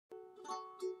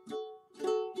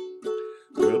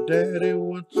Well, Daddy,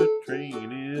 what's a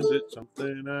train? Is it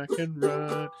something I can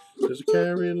ride? Does it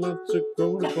carry lots of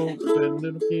grown-up folks and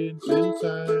little kids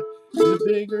inside? Is it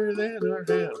bigger than our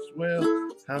house? Well,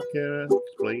 how can I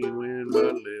explain when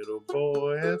my little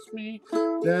boy asks me,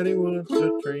 Daddy, what's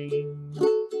a train?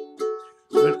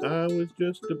 When I was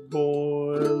just a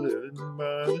boy living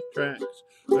by the tracks,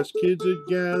 us kids would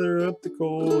gather up the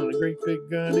coal in a great big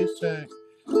gunny sack.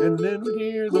 And then we'd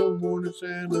hear the warning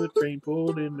sound of the train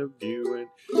pulled into view, and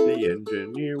the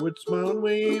engineer would smile and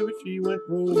wave as she went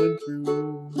rolling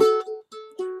through.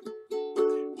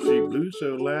 She blew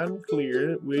so loud and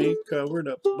clear that we covered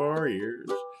up our ears,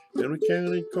 and we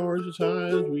counted cars as high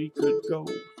as we could go.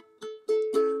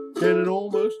 And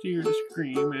almost hear the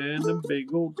scream and the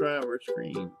big old driver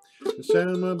scream. The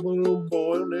sound my little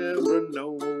boy'll never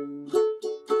know.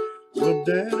 Well,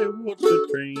 Daddy, what's a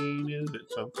train? Is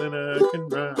it something I can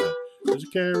ride? Does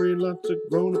it carry lots of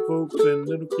grown-up folks and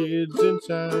little kids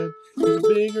inside? Is it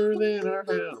bigger than our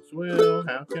house? Well,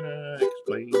 how can I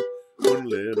explain? One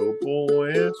little boy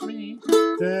asked me,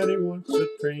 Daddy, what's a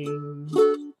train?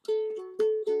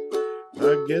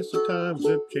 I guess the times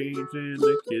have changed and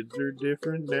the kids are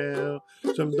different now.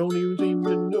 Some don't even seem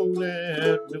to know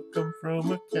that milk come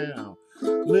from a cow.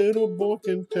 Little boy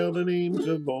can tell the names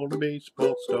of all the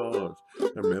baseball stars.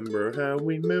 I remember how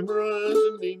we memorized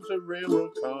the names of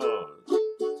railroad cars.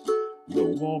 The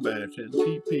Wabash and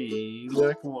TP,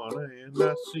 Lackawanna and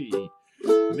I.C.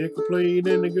 Nickel Plate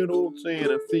and the good old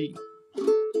Santa Fe.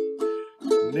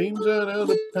 Names out of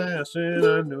the past, and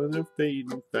I know they're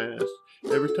fading fast.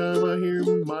 Every time I hear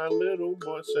my little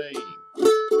boy say,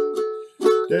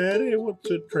 Daddy, what's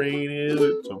a train? Is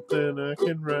it something I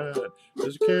can ride?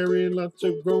 Does it carry lots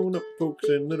of grown-up folks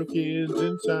and little kids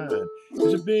inside?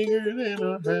 Is it bigger than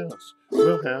our house?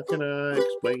 Well, how can I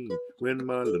explain when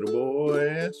my little boy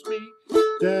asks me,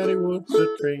 Daddy, what's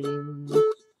a train?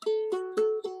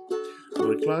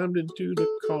 We climbed into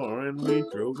the car and we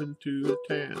drove into the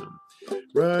town,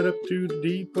 right up to the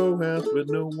depot house, but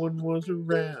no one was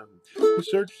around. We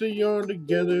searched the yard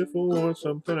together for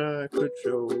something I could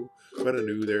show, but I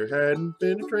knew there hadn't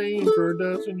been a train for a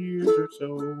dozen years or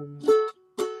so.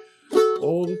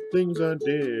 All the things I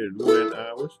did when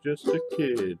I was just a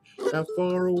kid, how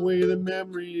far away the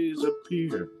memories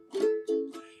appear.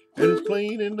 And it's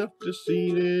plain enough to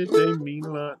see that they mean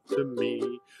a lot to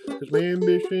me, 'cause my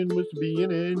ambition was to be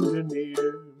an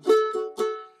engineer.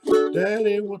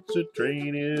 Daddy, what's a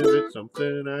train? Is it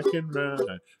something I can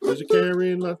ride? Does it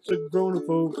carry lots of grown-up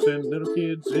folks and little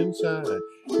kids inside?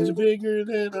 Is it bigger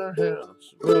than our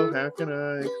house? Well, how can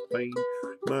I explain?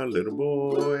 My little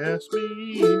boy asked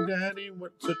me, Daddy,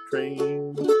 what's a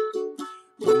train?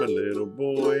 When my little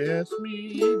boy asked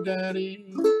me,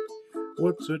 Daddy,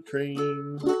 what's a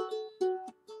train?